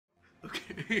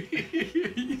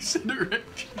Okay. You said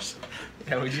erect yourself.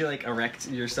 Yeah, would you like erect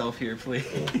yourself here,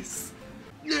 please?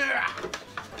 Yeah.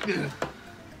 Thank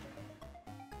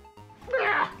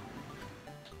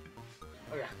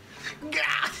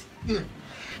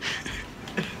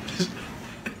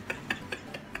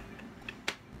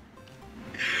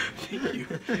you.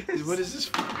 What is this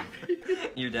for?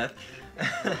 Your death.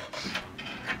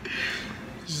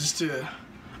 Is this to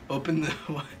open the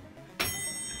what?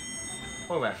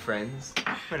 What about friends?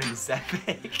 My name is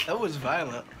Zephic. That was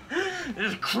violent.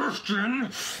 This is Christian.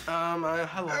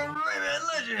 Hello. Rayman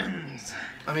Legends.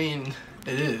 I mean,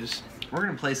 it is. We're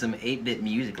gonna play some 8-bit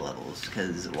music levels,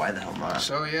 cause why the hell not?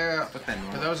 So yeah, Fuck that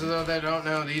for noise. those of you that don't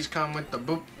know, these come with the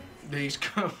book. These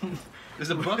come. There's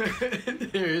a book?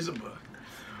 There is a book.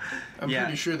 I'm Yeah.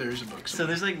 pretty sure there is a book. So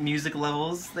there's like music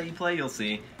levels that you play, you'll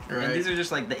see. Right. And these are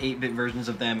just like the 8-bit versions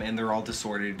of them, and they're all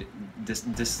disordered,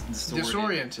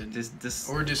 disoriented.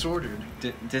 Or disordered.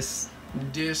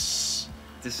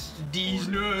 These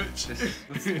nuts.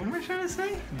 What am I trying to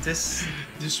say?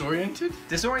 Disoriented?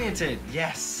 Disoriented.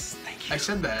 Yes. Thank you. I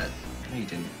said that. No, you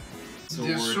didn't.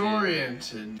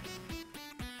 Disoriented.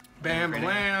 Bam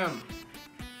lam.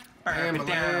 Bam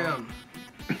lam.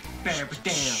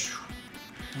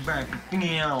 Bam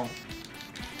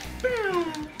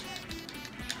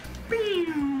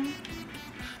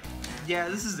Yeah,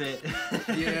 this is it.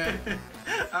 Yeah.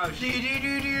 Oh shit.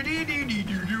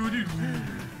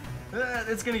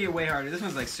 It's gonna get way harder. This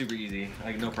one's like super easy.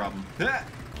 Like no problem.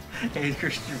 Hey,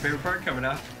 Christian, your favorite part coming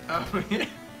up? Oh yeah.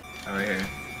 Oh, right here.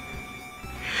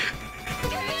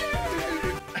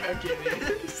 Okay.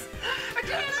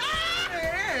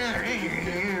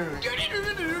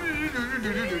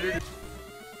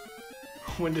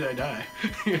 When did I die?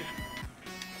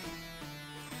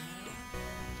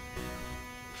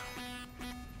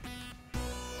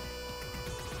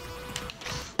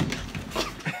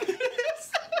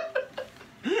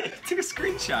 Took a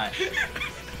screenshot.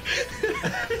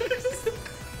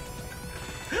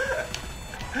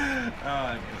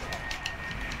 Oh,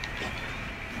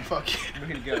 Fuck yeah.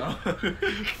 way to go.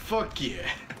 Fuck yeah.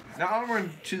 Now onward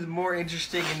to the more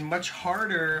interesting and much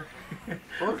harder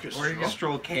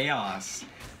orchestral chaos.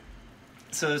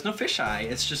 So there's no fisheye,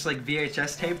 it's just like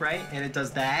VHS tape, right? And it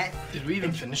does that. Did we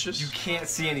even finish You this? can't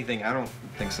see anything. I don't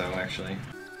think so, actually.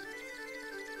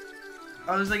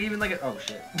 Oh, there's like even like a... Oh,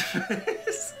 shit.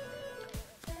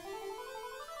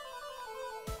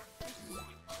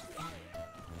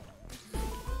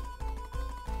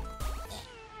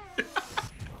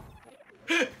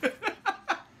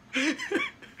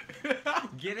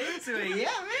 Get into it, yeah, man!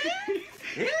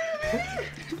 Yeah, man!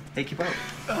 Hey, keep up.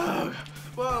 Oh,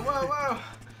 whoa, whoa, whoa.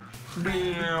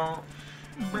 Bloop,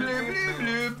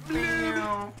 bloop,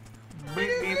 bloop.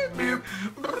 bloop, bloop.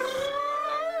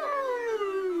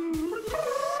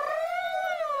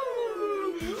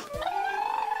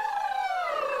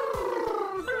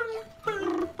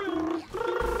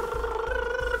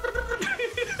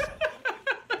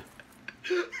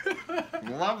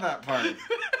 Love that part.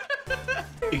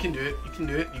 You can do it. You can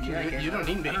do it. You can do it. You don't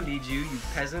need me. I don't need you, you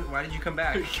peasant. Why did you come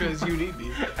back? Because you need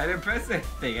me. I didn't press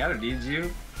anything. I don't need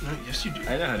you. No, yes, you do.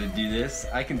 I know how to do this.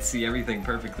 I can see everything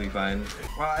perfectly fine.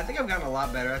 Well, I think I've gotten a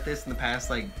lot better at this in the past,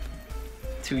 like,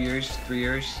 2 years, 3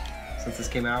 years since this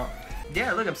came out.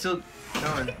 Yeah, look, I'm still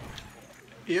going.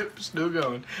 Yep, still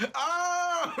going.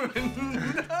 Oh,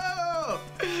 no!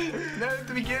 Not at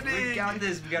the beginning. We got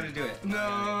this. We got to do it.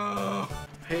 No.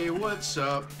 Hey, what's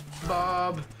up,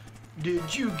 Bob?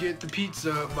 Did you get the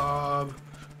pizza, Bob?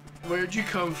 Where'd you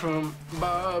come from,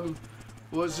 Bob?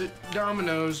 Was it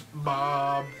Domino's,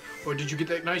 Bob? Or did you get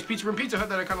that nice pizza from Pizza Hut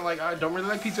that I kind of like? I don't really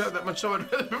like Pizza Hut that much, so I'd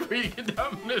rather prefer you get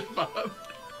Domino's, Bob.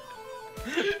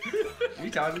 Are you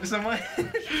talking to someone?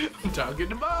 I'm talking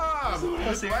to Bob.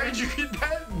 Why did you get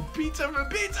that pizza from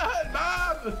Pizza Hut,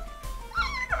 Bob?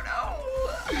 I don't know.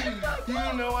 You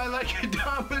don't know I like a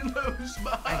Domino's,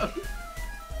 Bob.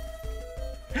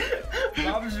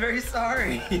 Bob's very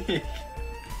sorry.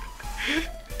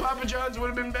 Papa John's would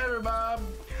have been better, Bob.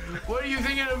 What are you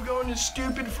thinking of going to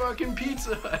stupid fucking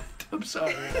Pizza Hut? I'm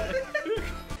sorry.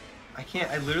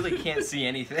 I literally can't see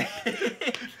anything.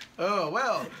 Oh,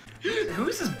 well. Who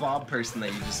is this Bob person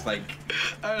that you just like?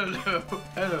 I don't know.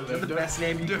 I don't know. Is that the best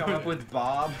name you can come up with,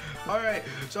 Bob? All right,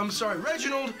 so I'm sorry.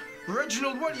 Reginald,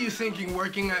 what are you thinking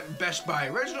working at Best Buy?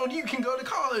 Reginald, you can go to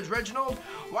college, Reginald.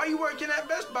 Why are you working at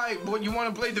Best Buy? What, you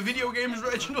want to play the video games,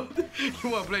 Reginald? You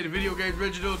want to play the video games,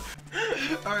 Reginald?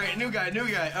 All right, new guy.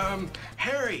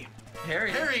 Harry,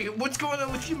 Harry. Harry, what's going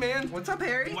on with you, man? What's up,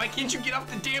 Harry? Why can't you get off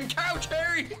the damn couch,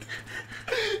 Harry?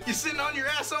 You're sitting on your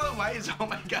ass all the way. Oh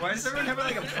my god. Why does everyone have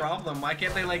like a problem? Why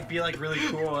can't they like be like really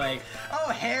cool? Like, oh,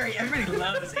 Harry. Everybody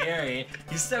loves Harry.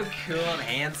 He's so cool and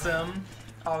handsome.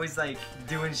 Always like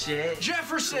doing shit.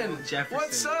 Jefferson. Jefferson.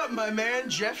 What's up, my man?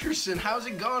 Jefferson. How's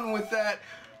it going with that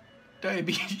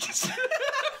diabetes?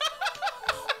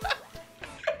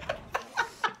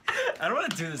 I don't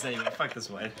want to do this anymore. Fuck this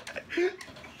one.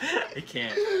 I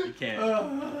can't. I can't.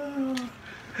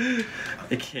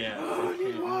 I can't. I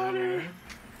need water.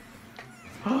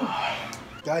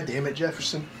 God damn it,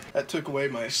 Jefferson. That took away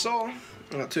my soul.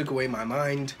 That took away my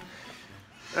mind.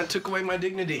 That took away my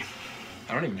dignity.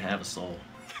 I don't even have a soul.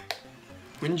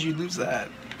 When did you lose that?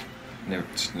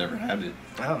 Never had it.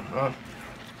 Oh.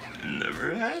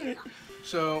 Never had it.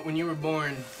 So, when you were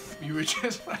born, you were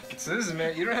just like... So this is,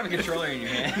 man, you don't have a controller in your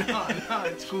hand. No,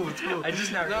 it's cool, it's cool. I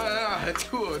just never... No, it's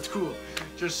cool, it's cool.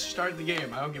 Just start the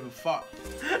game, I don't give a fuck.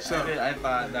 So, I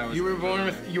thought that was...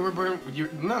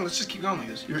 No, let's just keep going like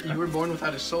this. You were born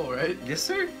without a soul, right? Yes,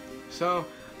 sir. So,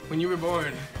 when you were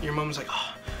born, your mom was like,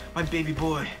 oh, my baby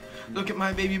boy. Look at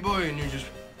my baby boy, and you're just...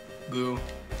 Boo.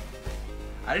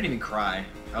 I didn't even cry.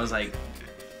 I was like...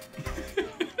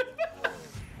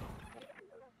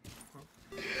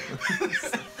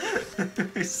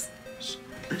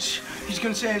 He's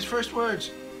gonna say his first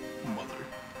words. Mother.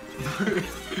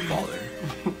 Father.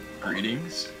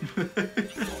 Greetings.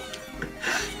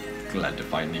 Glad to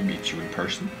finally meet you in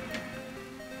person.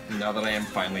 Now that I am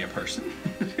finally a person.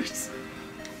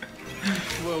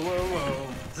 Whoa.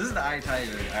 This is the Eye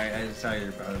Tiger. Eye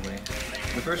Tiger, by the way.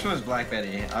 The first one was Black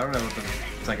Betty. I don't know what the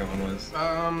second one was.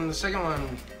 The second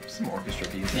one... Some orchestra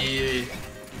piece. Yeah.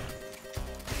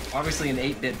 Obviously in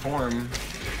 8-bit form.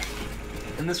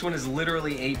 And this one is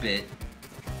literally 8-bit.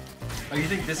 Oh, you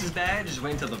think this is bad? Just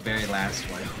wait until the very last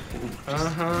one.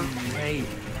 Wait.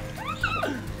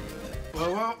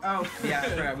 Whoa. Oh, yeah, I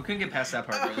forgot. We couldn't get past that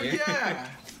part earlier. Yeah.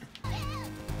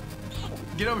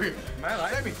 Get over here. Am I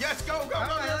alive? Baby. Yes, go. I'm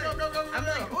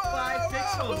like 5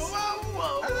 pixels.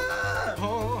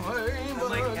 I'm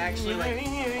like actually like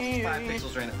 5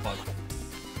 pixels right in the fuck.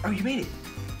 Oh, you made it.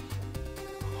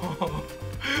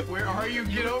 Where are you?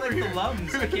 Get over like here. The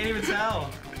lumps. I can't even tell.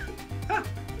 Huh.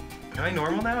 Am I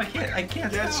normal now? I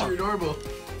can't Yes, tell. you're normal.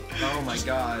 Oh my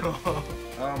god.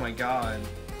 Oh my god.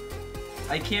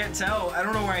 I can't tell. I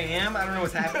don't know where I am. I don't know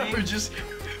what's happening. I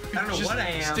don't know what I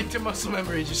am. Stick to muscle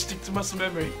memory. Just stick to muscle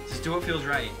memory. Just do what feels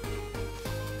right.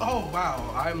 Oh,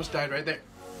 wow. I almost died right there.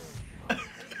 What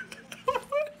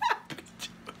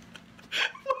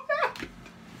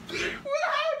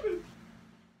happened?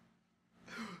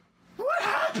 What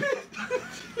happened?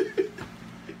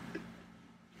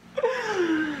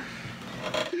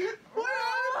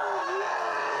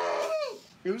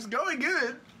 It was going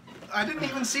good. I didn't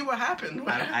even see what happened.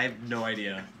 I have no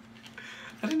idea.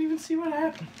 I didn't even see what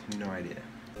happened. No idea.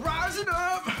 Rising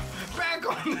up, back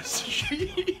on the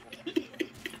street.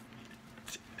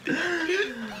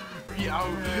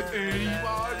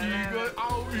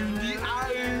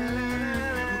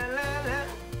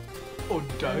 Oh,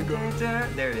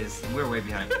 daggone. There it is. We're way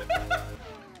behind.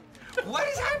 What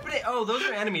is happening? Oh, those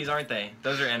are enemies, aren't they?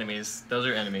 Those are enemies. Those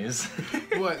are enemies.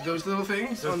 What, those little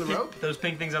things on the rope? Those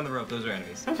pink things on the rope, those are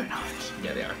enemies. No, they're not.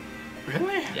 Yeah, they are.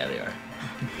 Really? Yeah, they are.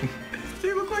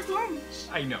 They look like lungs.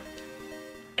 I know.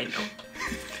 I know.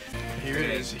 Here it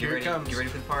is. Here it comes. You ready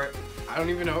for the part? I don't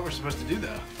even know what we're supposed to do,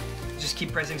 though. Just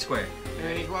keep pressing square.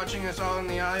 And he's watching us all in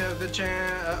the eye of the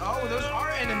oh, those are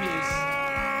enemies.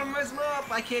 Mess them up.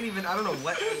 I can't even. I don't know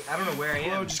what. I don't know where I am.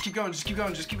 Whoa, just keep going. Just keep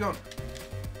going. Just keep going.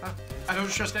 I don't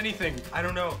trust anything. I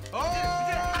don't know. Oh!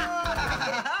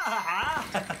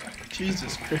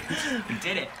 Jesus Christ. We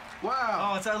did it.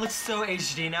 Wow. Oh, it looks so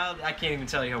HD now. I can't even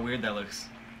tell you how weird that looks.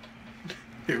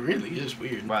 It really is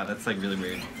weird. Wow, that's like really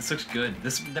weird. This looks good.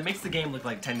 That makes the game look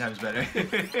like 10 times better.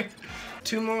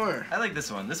 2 more. I like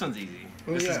this one. This one's easy.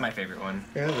 Oh, this yeah. is my favorite one.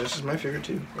 Yeah, this is my favorite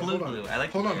too. Glue. I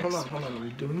like Hold on. lyrics. We're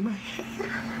doing my hair.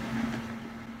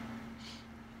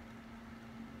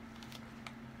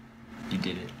 You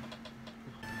did it.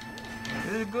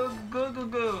 Go.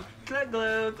 Click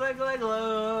glow.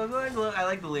 I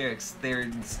like the lyrics.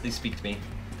 They speak to me.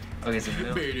 Okay, so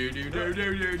no.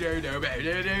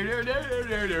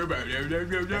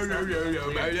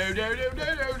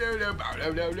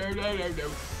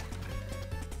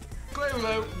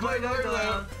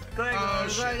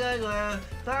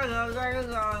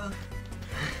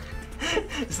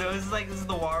 So this is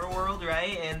the water world,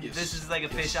 right? And Yes. this is like a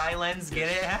fisheye lens. Get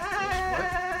it?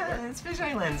 What? It's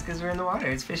fisheye lens because we're in the water.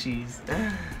 It's fishies.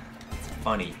 It's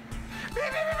funny.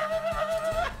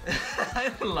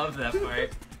 I love that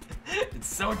part. It's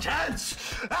so tense.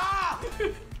 Ah!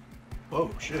 Whoa,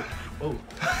 shit. Whoa.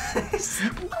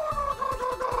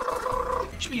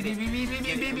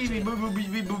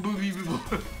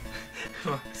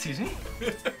 Excuse me?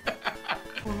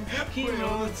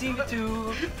 Hero, Stop,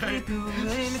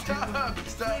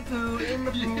 stop.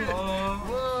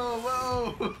 Whoa,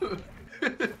 whoa.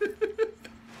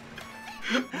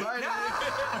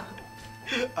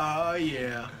 Oh,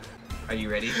 yeah. Are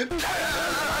you ready?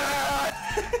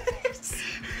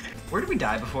 Where did we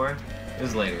die before? It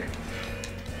was later.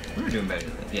 We were doing better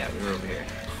than that. Yeah, we were over here.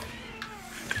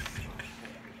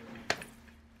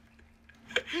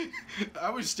 I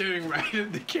was staring right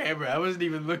at the camera. I wasn't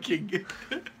even looking.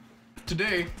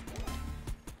 Today,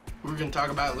 we're gonna talk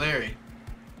about Larry.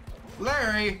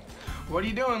 Larry, what are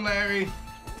you doing, Larry?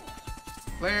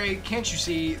 Larry, can't you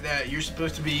see that you're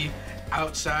supposed to be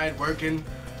outside working?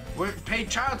 Pay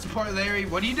child support, Larry.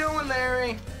 What are you doing,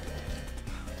 Larry?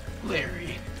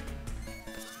 Larry.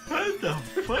 What the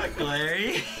fuck,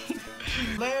 Larry?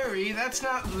 Larry, that's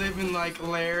not living like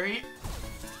Larry.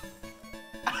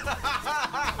 Am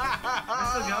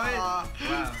still going? Wow.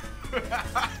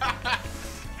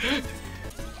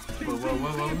 Whoa, whoa,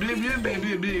 whoa, whoa. Blue, blue, blue,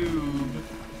 blue, blue.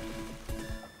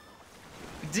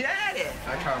 Did it!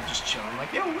 I kind of just chilling,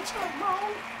 like, yo, what's up, bro?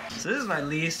 So this is my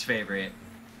least favorite.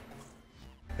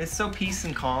 It's so peace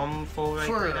and calmful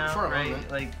right now, for a right?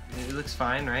 moment. Like, it looks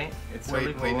fine, right? It's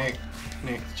totally cool. Wait,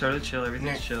 Nick. It's totally chill,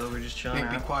 everything's Nick. chill, we're just chilling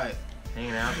Nick, out. be quiet.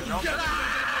 Hanging out. That's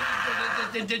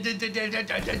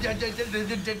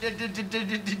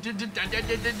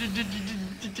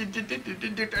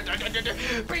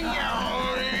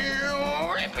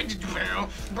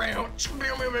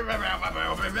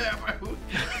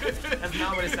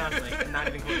not what it sounds like. Not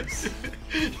even close.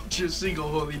 Just sing a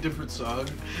wholly different song.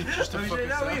 Just to fuck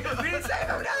us up. We didn't save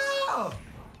him, no!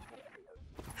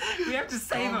 We have to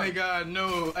save him. Oh my god,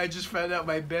 no. I just found out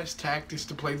my best tactics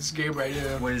to play this game right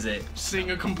now. What is it? Sing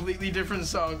a completely different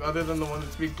song other than the one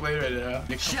that's being played right now.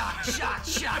 Shot, shot,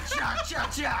 shot, shot,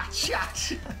 shot, shot,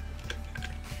 shot.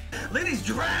 Look at these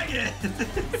dragons.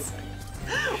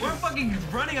 We're fucking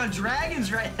running on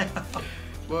dragons right now.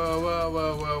 Whoa, whoa,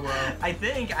 whoa, whoa, whoa. I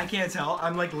can't tell.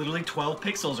 I'm like literally 12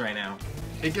 pixels right now.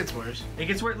 It gets worse. It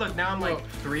gets weird. Look, now I'm like Whoa.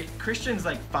 3. Christian's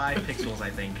like 5 pixels, I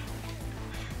think.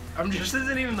 This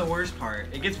isn't even the worst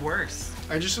part. It gets worse.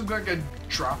 I just look like a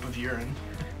drop of urine.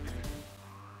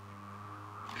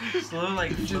 It's a little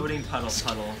like floating puddle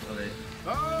of it.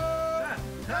 Oh!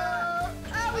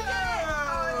 We did it!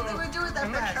 Oh, I didn't think we'd do it that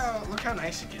And fast. look how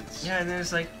nice it gets. Yeah, and then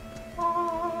it's like,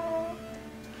 oh.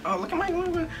 Oh, look at my...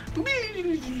 You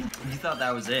thought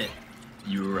that was it.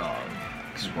 You were wrong.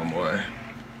 Because there's one more.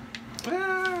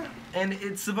 And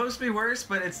it's supposed to be worse,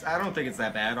 but I don't think it's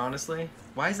that bad, honestly.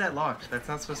 Why is that locked? That's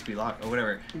not supposed to be locked. Or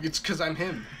whatever. It's because I'm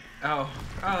him. Oh,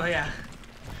 yeah.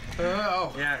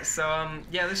 Oh. Yeah, so,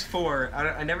 yeah, there's 4.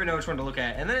 I never know which one to look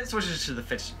at. And then it switches to the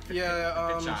fish.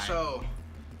 So...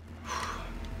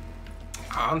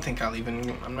 I don't think I'll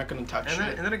even... I'm not going to touch it.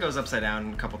 And then it goes upside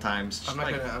down a couple times. Just I'm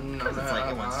not like, going to... it's like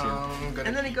it wants to.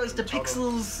 And then it goes to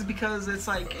pixels because it's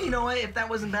like, you know what, if that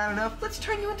wasn't bad enough, let's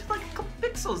turn you into like a couple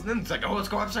pixels. And then it's like, oh, let's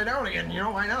go upside down again. You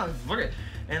know, why not? Look at it.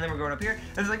 And then we're going up here.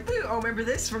 And it's like, oh, remember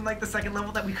this from like the second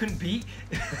level that we couldn't beat?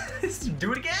 Let's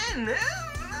do it again. There's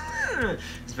a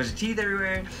bunch of teeth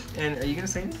everywhere. And are you going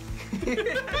to say anything?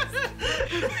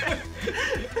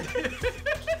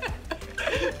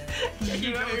 Yeah,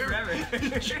 you go forever.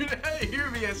 You not hear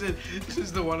me? I said, this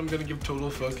is the one I'm gonna give total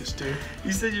focus to.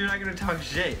 You said you're not gonna talk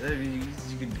shit. I mean,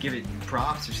 you could give it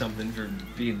props or something for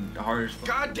being hard as fuck.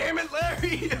 God damn it,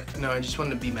 Larry! No, I just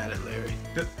wanted to be mad at Larry.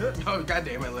 Oh, god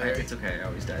damn it, Larry. It's okay, I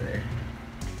always die there.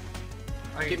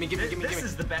 Okay, Give me. This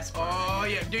is the best part. Oh,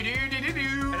 yeah.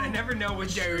 And I never know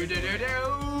which.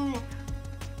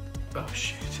 Oh,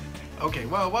 shit. Okay,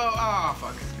 whoa. Oh,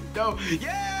 fuck. No.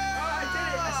 Yeah!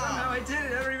 I did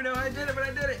it. I don't even know how I did it, but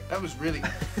I did it. That was really...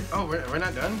 Oh, we're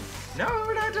not done? No,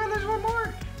 we're not done. There's one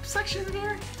more section in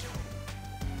here.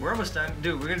 We're almost done.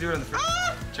 Dude, we're gonna do it on the first.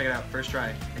 Check it out. First try,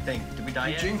 I think. Did we die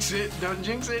yet? Jinx it. Don't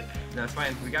jinx it. No, it's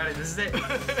fine. We got it. This is it.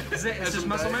 This is it. It's just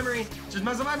muscle memory. Just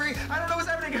muscle memory. I don't know what's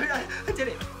happening. I did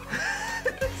it.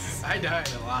 I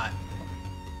died a lot.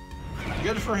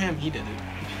 Good for him. He did it.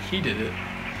 He did it.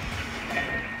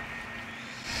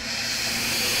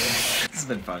 This has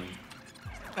been fun.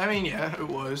 I mean, yeah, it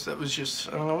was. That was just,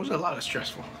 it was a lot of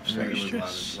stressful. It was very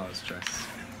stressful. A lot of stress.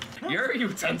 You're a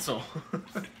utensil.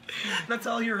 That's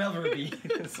all you'll ever be.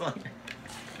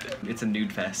 It's a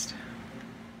nude fest.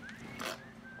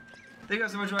 Thank you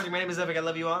guys so much for watching. My name is Epic. I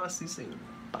love you all. I'll see you soon.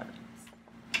 Bye.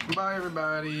 Bye,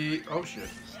 everybody. Oh, shit.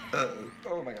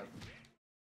 Oh my god.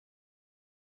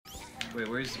 Wait,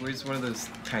 where's one of those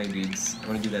tiny dudes? I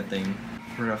want to do that thing.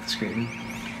 Run off the screen.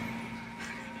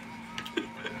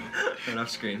 Run off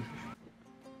screen.